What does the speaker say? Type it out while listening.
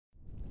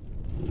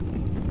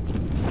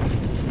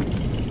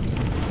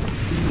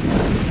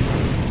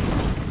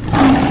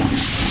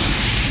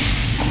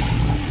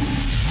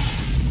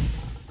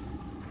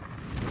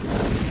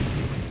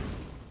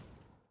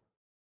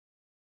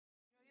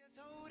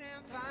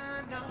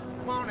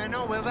Wanna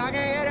know if I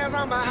can hit it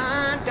from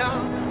behind,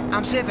 though.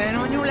 I'm sipping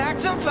on you like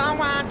some fine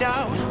wine,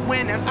 though.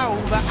 When it's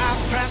over, I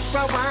press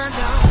rewind,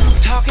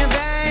 though. Talking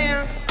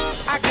bands,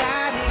 I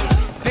got it.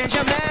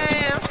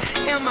 Benjamins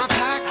in my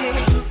pocket.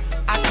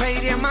 I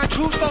traded my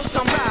truth for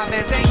some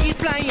robins, and he's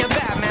playing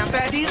Batman.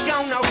 Freddy's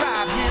gonna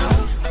rob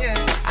him. Yeah,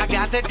 I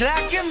got the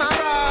Glock in my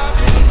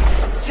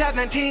robbery.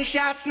 17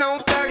 shots, no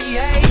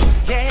 38.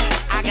 Yeah,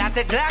 I got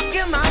the Glock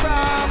in my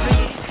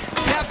robbery.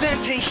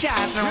 17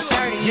 shots, no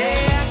 30.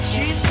 Yeah,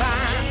 she's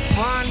fine.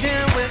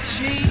 Wondering will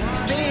she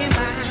be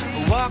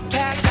mine? Walk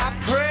past, I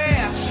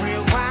press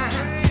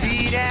rewind.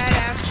 See that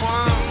ass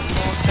one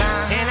more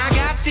time. And I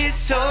got this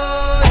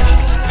soda.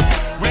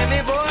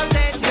 Remy boys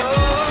that know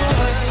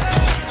it.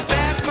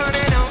 Fast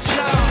money, no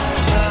slow.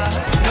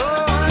 No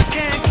one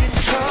can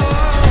control.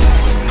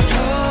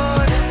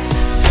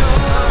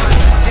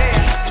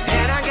 Yeah,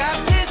 and I got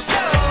this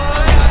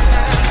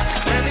soda.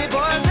 Remy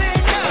boys that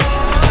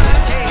know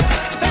it.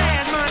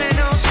 Fast money,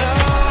 no slow.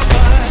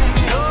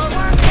 No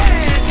one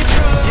can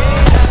control.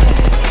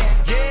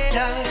 Yeah,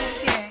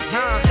 does,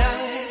 yeah,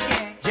 does,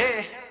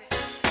 yeah,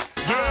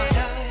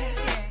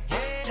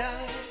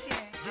 does,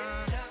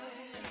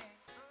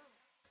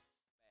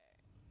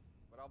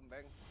 Berapa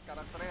bang?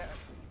 Karakternya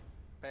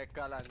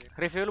ketinggalan nih.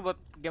 Review lu buat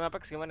game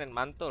Apex gimana?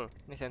 Mantul.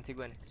 Ini sensi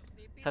gua nih.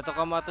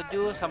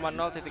 1,7 sama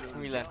 0,9.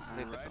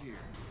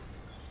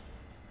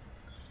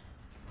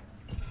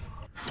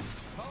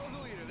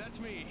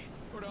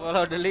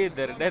 Follow the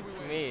leader, that's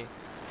me.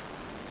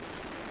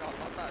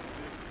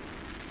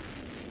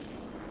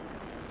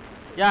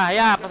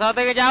 Ya,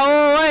 pesawatnya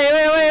jauh.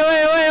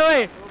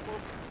 Woi.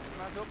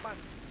 Masuk mas.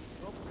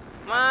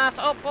 Mas,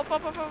 op.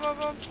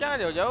 Jangan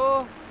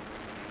jauh-jauh.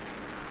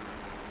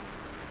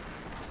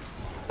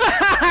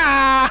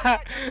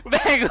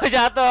 Bang, gua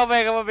jatuh,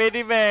 Bang, sama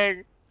Bedi,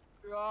 Bang.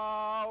 Ya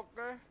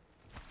oke.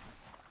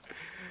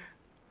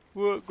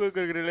 Gua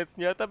gak relate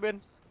senjata,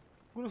 Ben.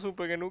 Gua langsung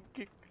pengen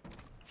nukik.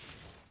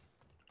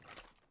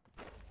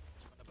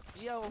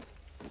 Iya.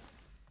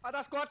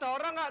 Atas gua ada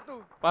orang nggak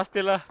tuh?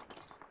 Pastilah.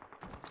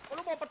 Oh,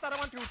 lu mau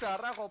pertarungan di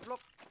udara,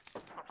 goblok.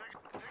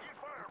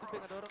 Itu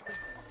Bang, ada orang Bang.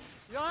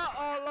 Ya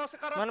Allah,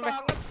 sekarang Mana, Bang?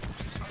 banget.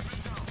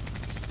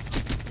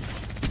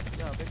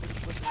 Ya Bang,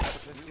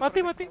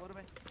 Mati. Mati.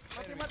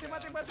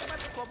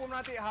 Gua pun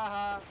mati,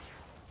 haha.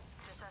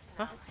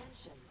 Hah?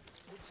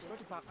 Gua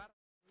dibakar.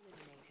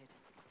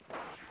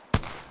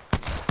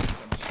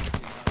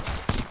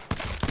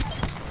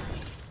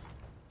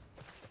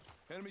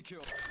 Enemy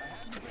kill.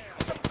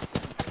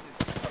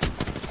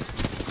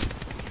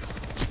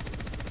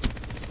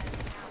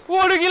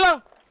 Wah, udah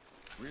hilang.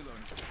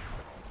 Reloading.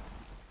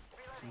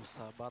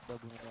 susah banget dah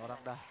bunyinya orang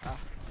dah.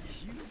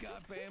 You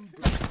got bamboo.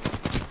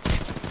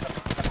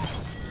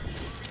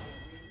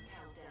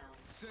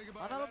 Say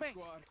goodbye Mana to lo, that Bang?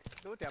 squad.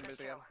 Tuh diambil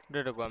tuh ya.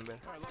 Udah gua ambil.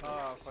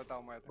 Oh, gua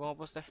tahu mah itu. Gua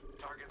ngapus deh.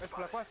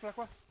 Sebelah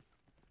gua.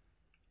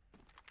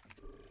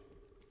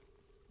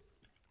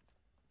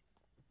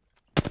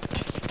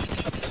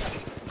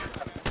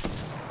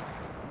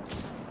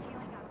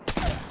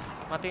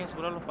 Mati yang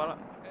sebelah lu, pala.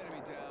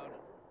 Enemy down.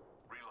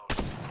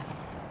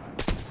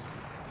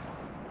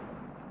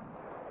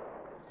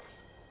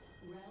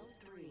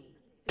 Reloading.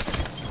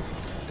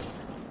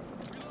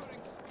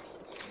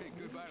 Say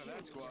goodbye to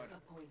that squad.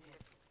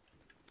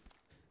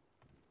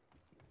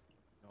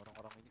 Nah,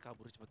 orang-orang ini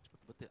kabur cepet-cepet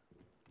bet ya.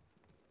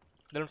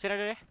 Dalam sini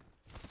ada deh.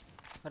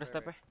 Ada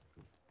stepnya.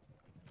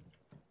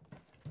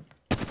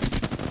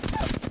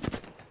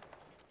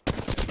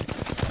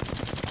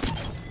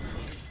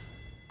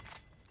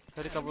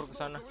 Tadi kabur ke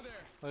sana.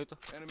 Oh itu.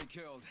 Enemy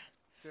killed.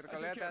 Circle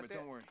I took care of it, hati-hati.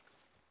 don't worry.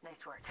 Nice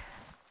work.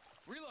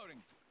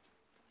 Reloading.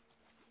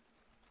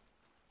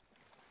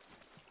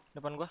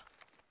 Depan gua.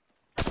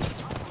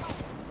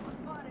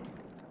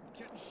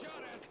 Getting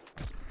shot at.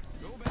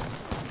 Go back.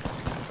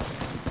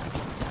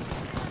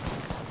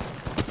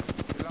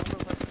 Hilang tuh,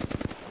 Mas.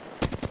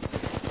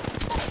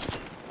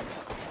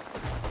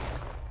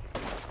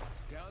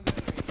 Down the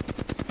enemy.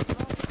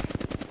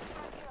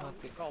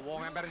 Mati. Kau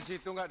mau ngemper di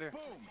situ enggak deh?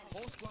 Boom.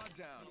 Whole squad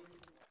down.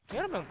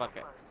 Ini apa yang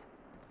pakai?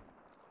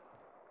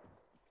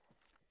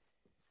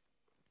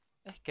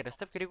 Kira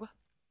step kiri gua.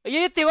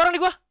 Iya, tiga orang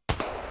di gua.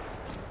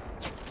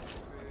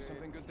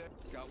 Something good there.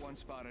 Got one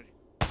spotted.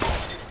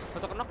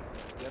 Satu kenok,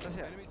 Di atas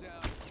ya? Enemy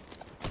down.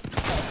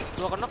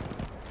 dua kenok,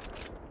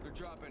 They're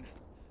dropping.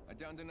 I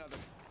downed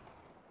another.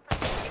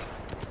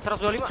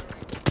 125.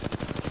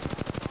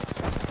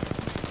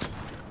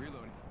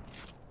 Reloading.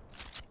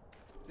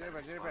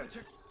 Sini, Ben.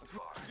 Check.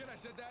 Forget I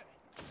said that.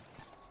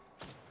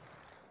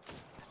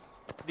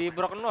 Di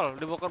broken wall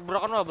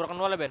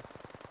ya, Ben.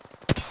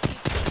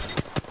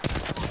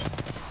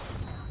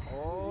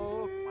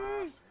 Oh,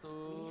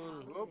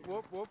 mantul.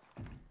 Wup.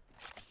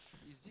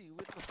 Easy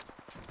win tuh.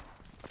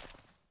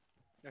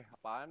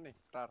 Apaan nih?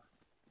 Ntar.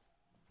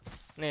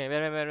 Nih,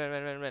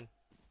 Ben.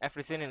 F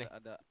di sini nih.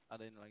 Ada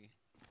ini lagi.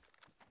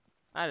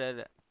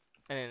 Ada.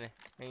 Ini nih,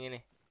 yang ini.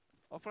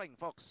 Oh, Flying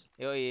Fox.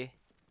 Yoi.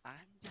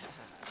 Anjay.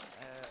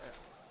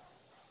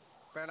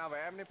 Pen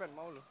AWM nih, Pen.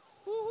 Mau lu?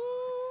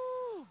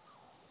 Wuhu.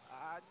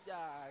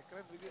 Anjay.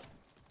 nge-ref juga.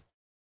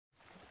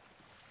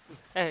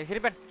 Sini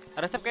Ben,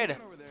 ada step kayaknya dah.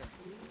 Over there.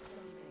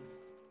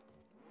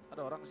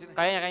 Ada orang di sini.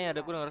 Kayaknya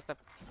ada, gue denger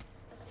step.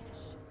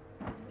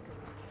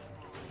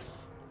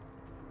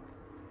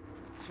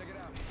 Check it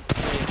out.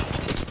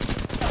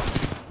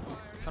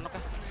 Sonok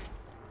ya.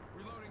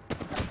 Reloading.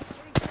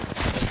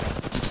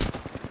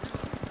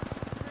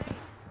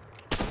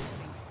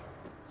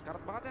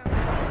 Sekarat banget ya.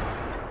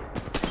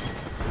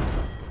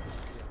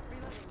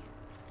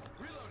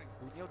 Reloading.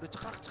 Bunyinya udah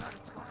cekrak.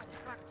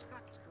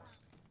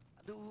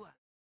 Aduh.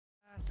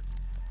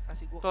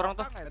 Kasih gua Tuh orang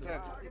tuh. kantang ya.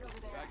 Back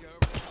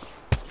over.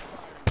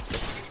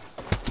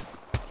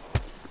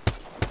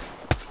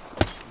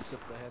 Buset,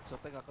 dah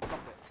headshotnya gak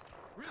ketok ya.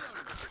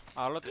 Reloading.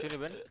 Alot sini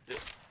Ben.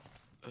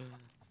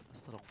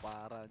 Serong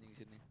parah anjing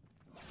sini.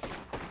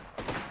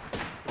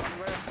 Depan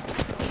gue.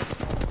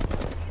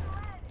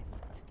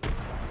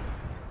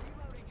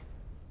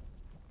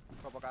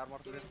 Gua pakai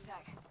armor dulu.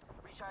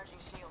 Recharging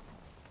shield.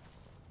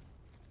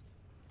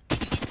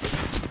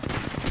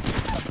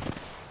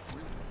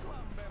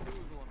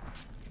 Bamboozle.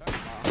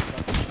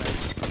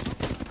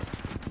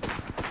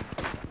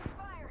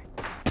 Fire.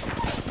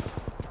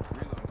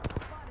 Reloading.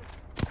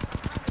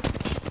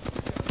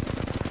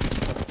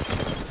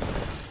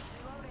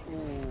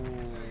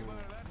 Say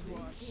goodbye to that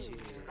squad.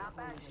 Not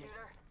bad,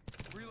 shooter.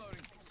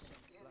 Reloading.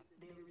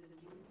 There is a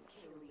new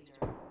kill leader.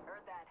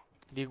 Heard that.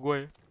 Di gue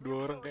ya,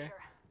 2 orang kayak.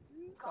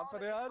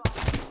 Sampai deh.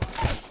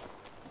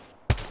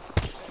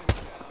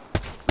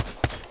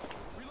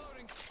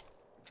 Reloading.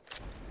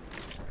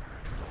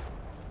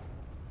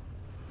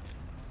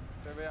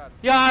 TB-an.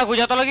 Ya, gue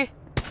jatuh lagi.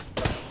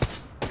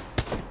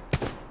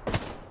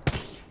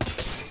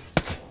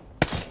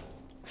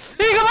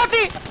 Ih, gak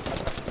mati.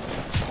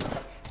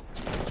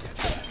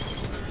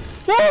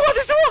 Wow,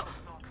 mati semua.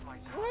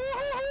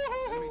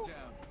 Enemy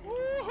down.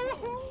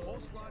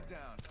 Whole squad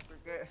down.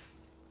 Oke.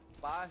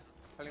 Pas.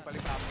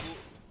 Paling kambu.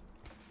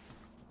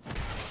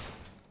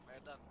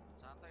 Medan,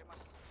 santai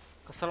mas.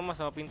 Kesel mas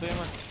sama pintunya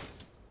mas.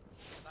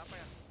 Lihat apa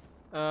ya?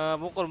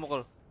 Mukul.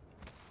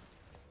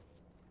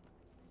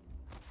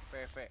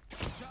 PV.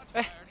 Shots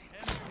Eh. fired.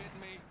 Enemy hit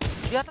me.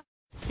 Di atas.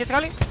 Hit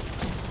sekali.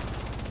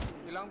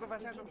 Hilang tuh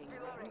face-nya tuh.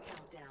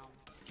 Countdown.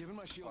 Giving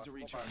my shield to Smoke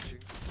recharge.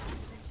 anjing.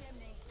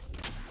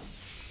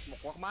 Mau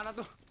gua kemana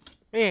tuh?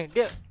 Nih,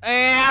 dia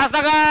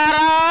astaga.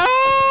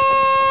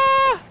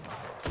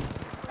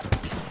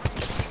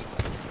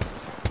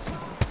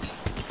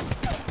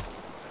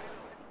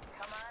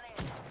 Come on in.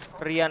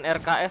 Rian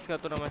RKS gak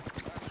tuh namanya?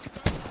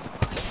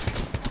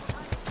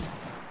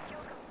 Kill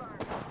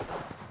confirmed.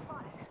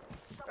 Spotted.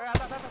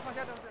 Atas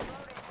masih ada.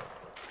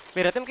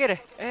 Beda tim kayak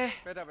deh.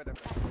 Beda. Oh,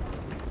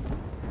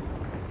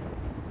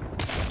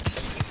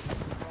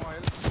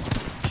 heal.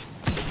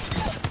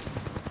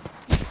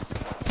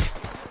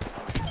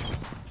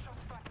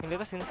 Ini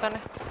tuh instan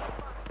ya.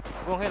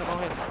 Gua heal.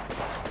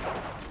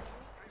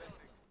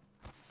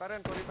 Karen,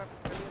 kau revive.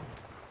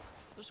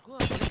 Terus gua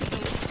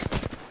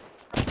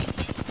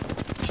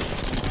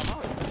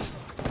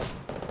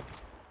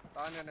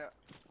Tahan ya.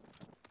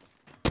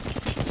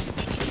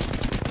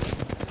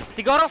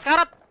 3 orang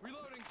sekarat.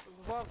 Reloading.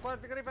 Gua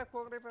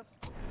revive.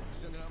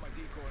 Sending out my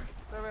decoy.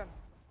 TB-an.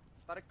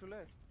 Tarik dulu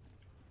ya.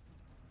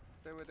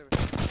 TB.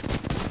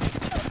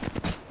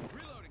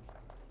 Reloading.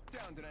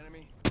 Downed an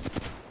enemy.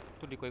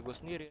 Tuh di kue gue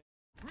sendiri.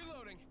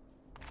 Reloading.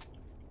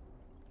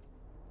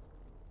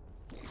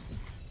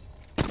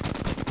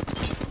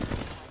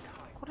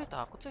 Kok dia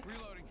takut sih?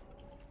 Reloading.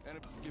 And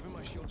giving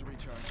my shield to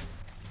recharge.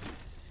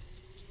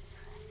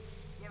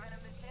 Giving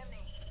him the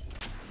chimney.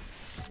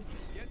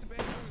 Get to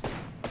bamboozle.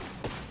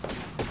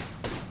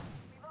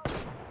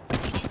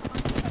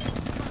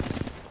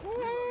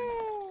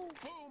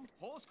 Boom.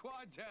 Whole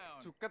squad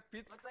down. Suket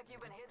beat. Looks like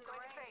you've been hit in the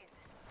face.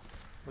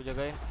 Gue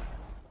jagain.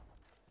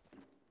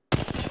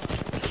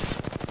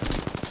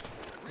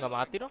 Gak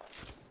mati dong.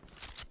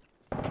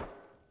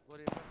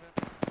 revive ya.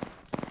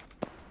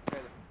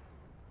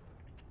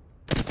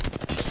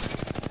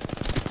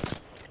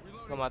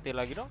 Gak mati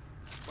lagi dong.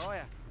 Bawah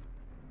ya?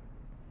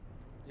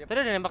 Tadi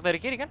ada nembak dari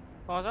kiri kan?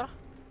 Kalau nggak salah.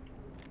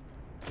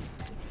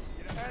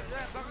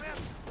 Belakangnya.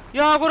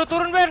 Ya, gue udah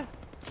turun Ben.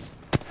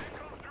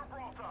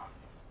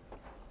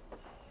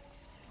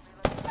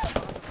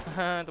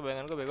 Itu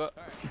bayangan gue bego.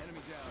 Alright,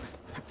 enemy down.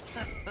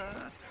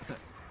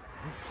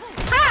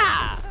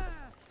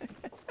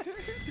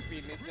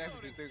 Finishnya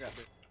gitu kan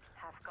tuh.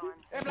 Half gone.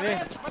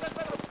 Belakangnya. Mana?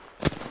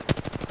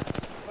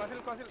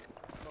 Kuasil.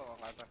 Oh,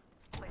 nggak ada.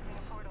 Placing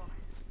a portal.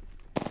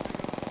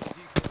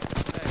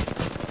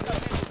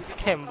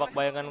 Tembak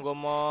bayangan gue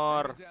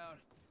mor.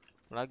 Down.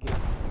 Lagi.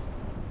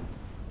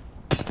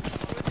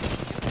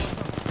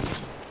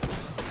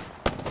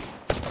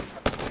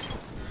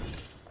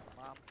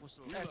 Mampus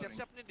lu.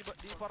 Siap-siap nih di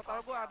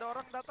portal gua ada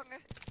orang datang ya.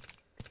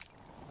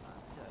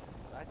 Anjay,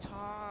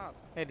 bacot.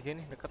 Di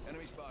sini dekat.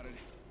 Enemy spotted.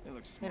 It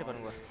looks Ini small. depan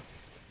gua.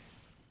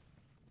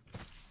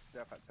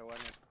 Dia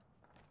kacauannya.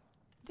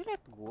 Dia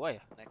liat gua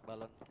ya. Naik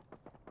balon.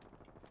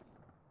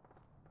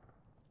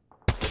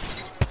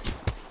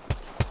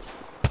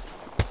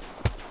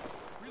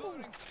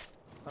 Reloading.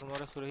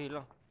 Armornya sudah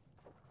hilang.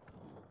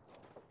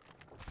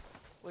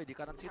 Woi, di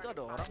kanan situ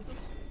ada orang tuh.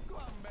 Go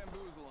out and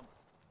bamboozle him.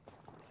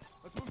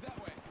 Let's move that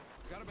way.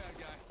 Got a bad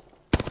guy.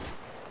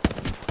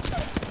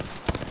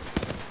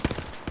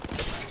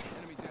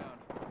 Enemy down.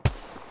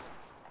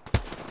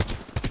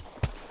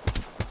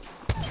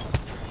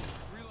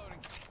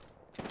 Reloading.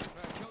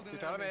 Killed an Di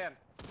dalam enemy. ya.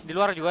 Di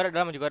luar juga ada,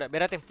 dalam juga ada.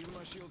 Biar tim. Even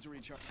my shields are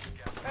recharged.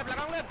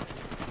 Belakang Len.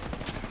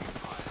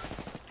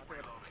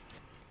 Reloading.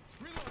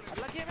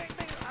 Ada lagi, Beng.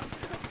 Arah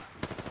situ, Beng.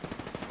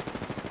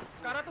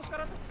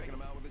 Sekarang tuh. Taking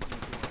him out with a decoy.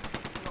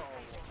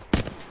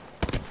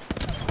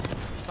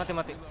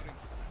 Mati. Reloading.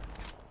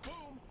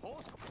 Boom.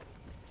 Holes.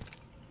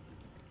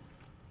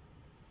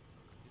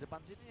 Di depan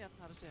sini yang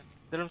harusnya.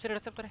 Dalam sini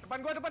reseptor nih.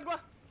 Depan gua.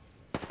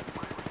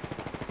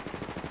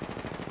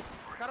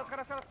 Karat.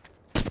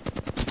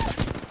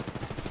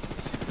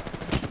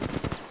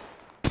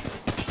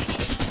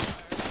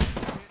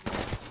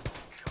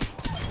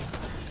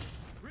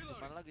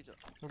 Reloading. Mana lagi,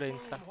 Cok? Udah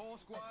instan. Boom. Whole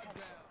squad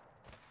down.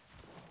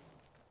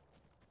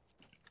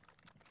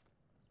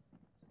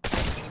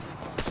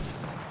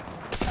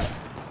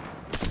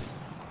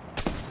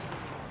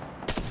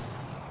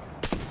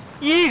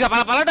 Ih, gak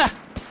pala-pala dah.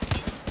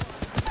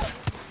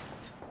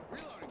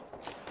 Reloading.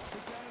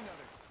 Took down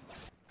another.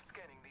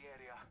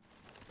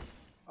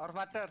 Our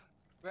father.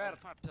 Where?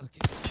 Father,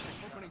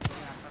 Opening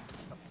fire.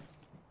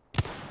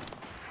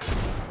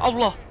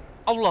 Allah.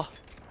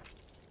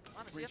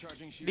 mana sih?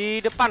 Recharging shield. Di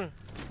depan.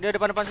 Dia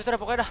depan situ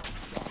ada pokoknya dah.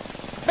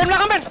 Ben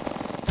belakang Ben.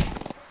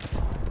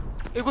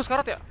 Gue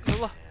sekarat ya.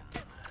 Ya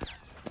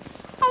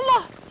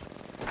Allah.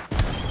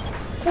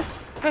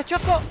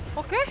 Headshot kok.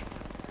 Oke,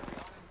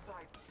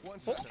 One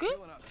success. Okay.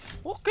 Healing up.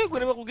 gue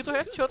nembak begitu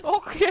headshot.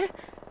 Oke.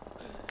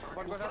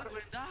 Depan gua satu.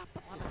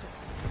 Dapat mana, Cok?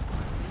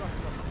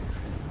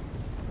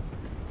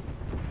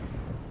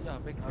 Ya,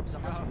 Beng nggak bisa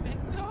masuk, Beng.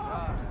 Ya.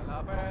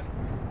 Lah, Ben.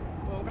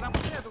 Oh, kenapa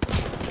sih tuh?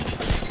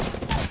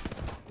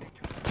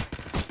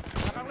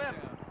 Belakang Len.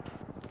 Down.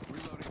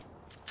 Reloading.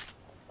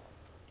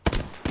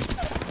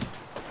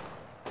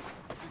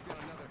 Took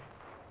down another.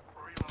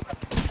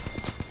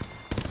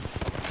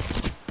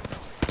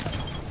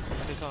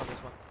 Mati semua.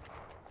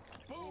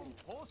 Boom.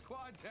 Whole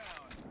squad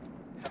down.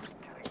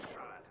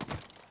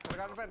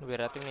 Belakang Ben.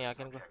 Biar tim nih,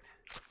 yakin gue.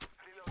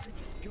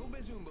 Go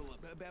bazoomba.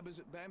 Bam.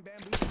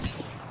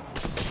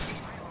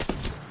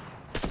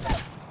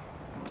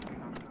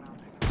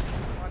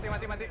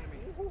 Mati.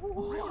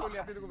 Lu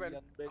lihat itu Ben.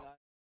 Kasihan, Beng.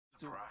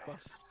 Sumpah.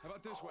 How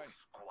about this way?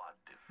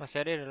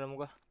 Masih ada di dalam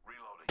gua.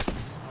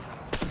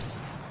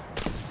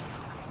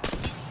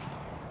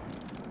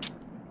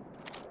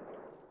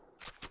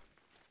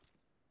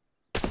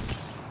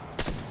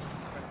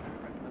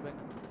 Beng,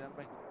 jangan,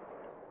 Beng.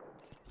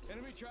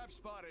 Enemy trap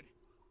spotted.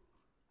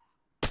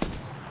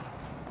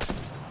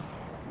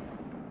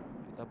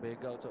 Kita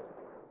begal, Cok.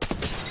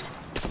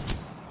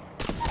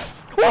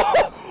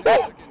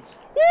 Seconds.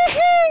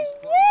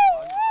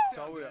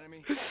 Jauh ya. Enemy.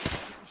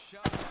 Getting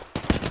shot at.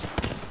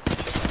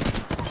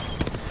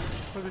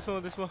 Mati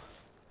semua. Boom.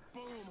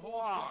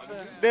 Whole squad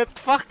down. That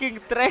fucking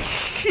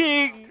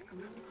tracking.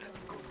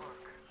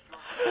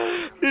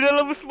 Di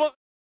dalam smoke.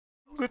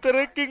 Gue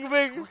tracking,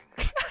 Bang.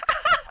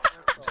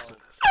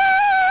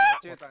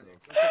 Cek anjing.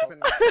 Ben.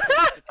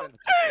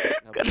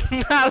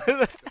 Kenal.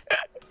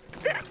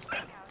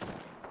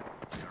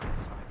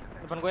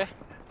 Depan gue ya.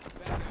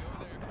 Bad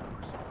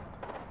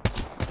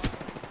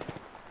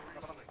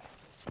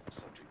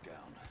guy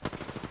over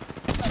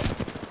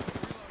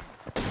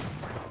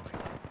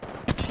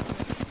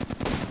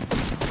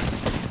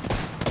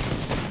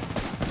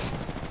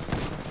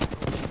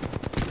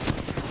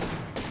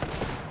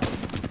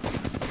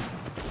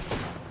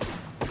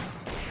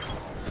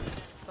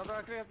Satu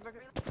lagi.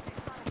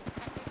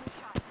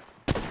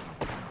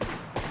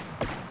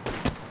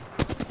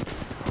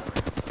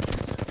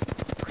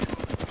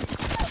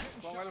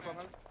 Kongal.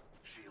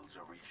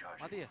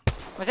 Mati ya?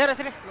 Masih ada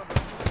sini.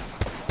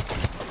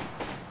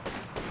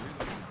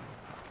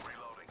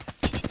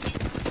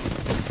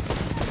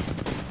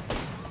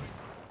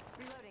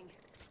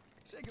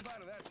 Say goodbye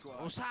to that squad.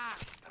 Rusak.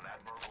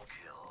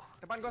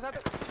 Depan gua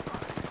satu.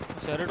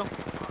 Masih ada dong.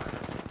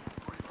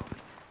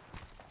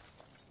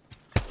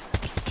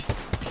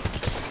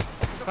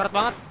 Karat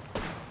banget.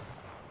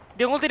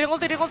 Dia ngulti.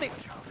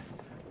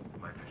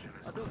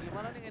 Aduh,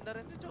 gimana nih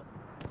ngindarinnya, Cok?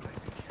 Round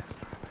 3.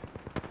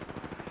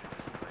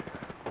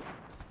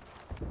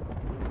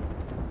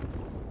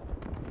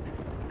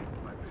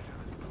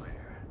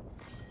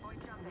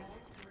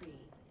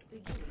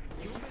 Beginning.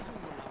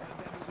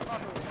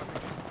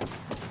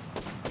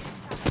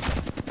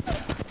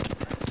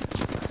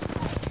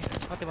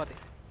 Mati.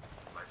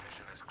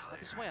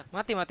 Mati semua ya?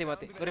 Mati.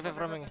 Gue revive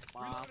roaming.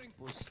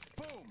 Mampus.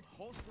 Boom.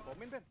 Whole squad.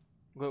 Komen Ben.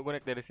 Gue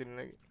naik dari sini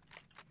lagi.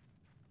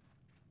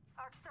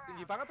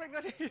 Tinggi banget Ben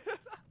enggak sih?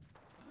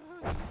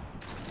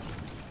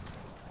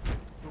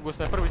 Gue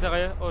sniper bisa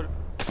kayak. Oh.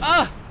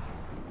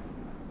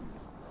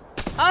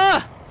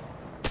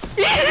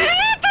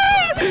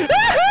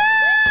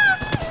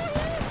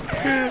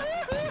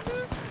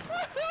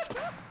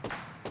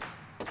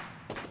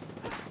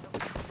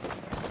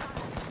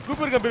 Gue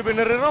baru ngambil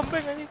banner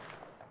rombeng aja.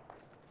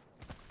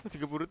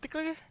 30 detik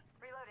lagi.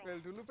 Bel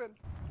dulu, Ben.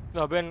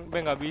 Nggak, Ben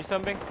nggak bisa,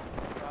 Ben.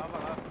 Nggak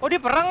apa. Oh, dia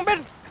perang,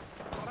 Ben.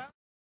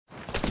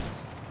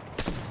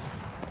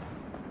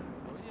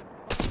 Oh iya.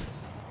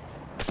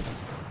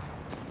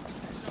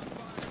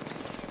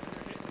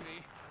 They're hitting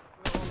me.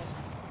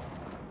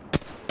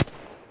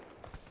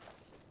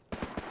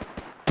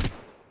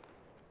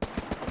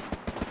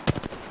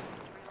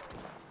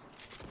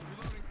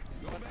 Reloading.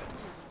 Go back,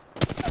 loser.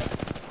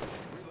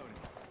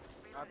 Reloading.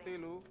 Mati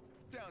lu.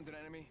 Downed an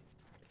enemy.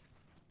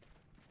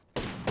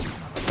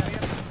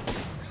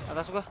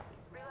 Atas gua.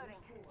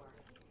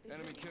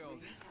 Enemy killed.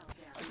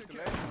 I took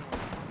Gila. care of him.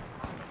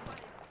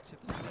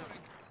 Situ.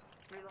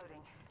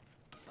 Reloading.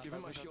 Give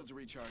him my shield to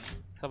recharge.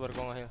 Sabar,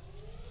 gua nge-heal.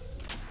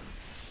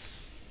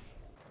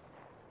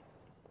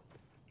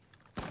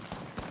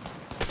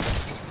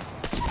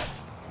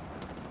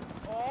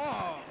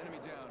 Oh. Enemy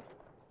down.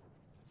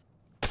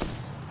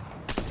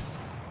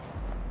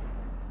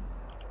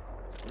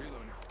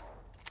 Reloading.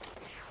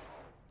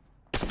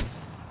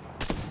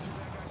 2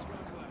 bad guy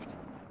squads left.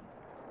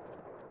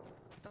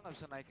 Kita nggak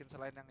bisa naikin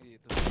selain yang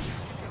itu.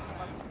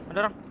 Ada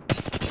orang.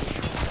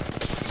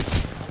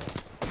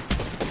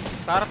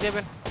 Karat dia,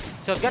 Ben.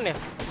 Shotgun ya?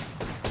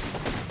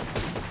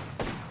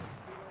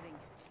 Reloading.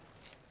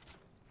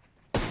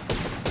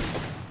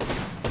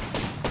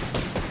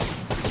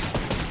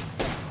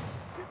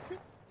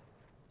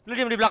 Lu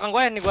diam di belakang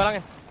gue nih, gue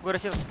halangin. Gue ada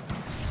shield.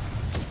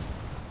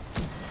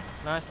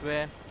 Nice,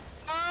 Ben.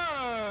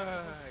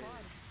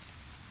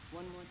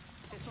 One more.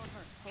 This won't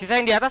hurt. Sisa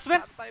yang di atas,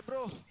 Ben. Santai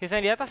bro.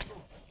 Sisa yang di atas.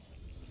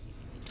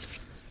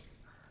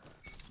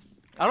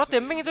 Alot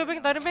ya, Beng, itu,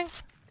 Beng. Tadi, Beng.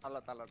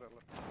 Alat.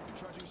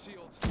 Recharging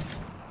shields.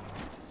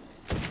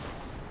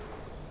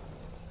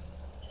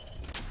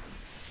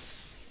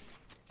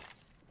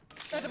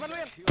 Depan lu,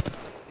 Yan.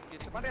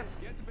 Dikit. Depan, Yan.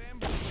 Get the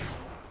bamboo.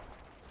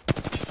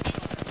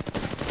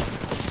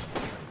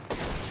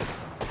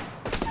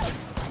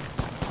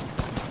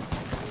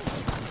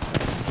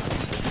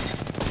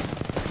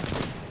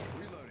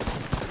 Reloading.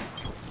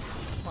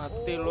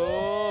 Mati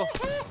lu.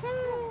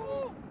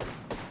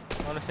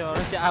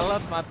 Manusia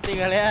alot, mati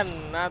kalian.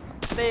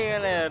 Mati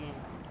kalian.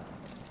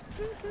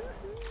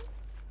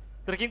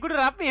 Trikingku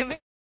udah rapi ya,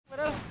 Beng.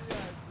 Padahal.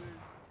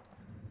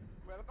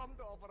 Welcome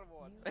to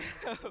Overwatch.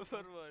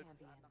 Overwatch.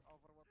 Champion.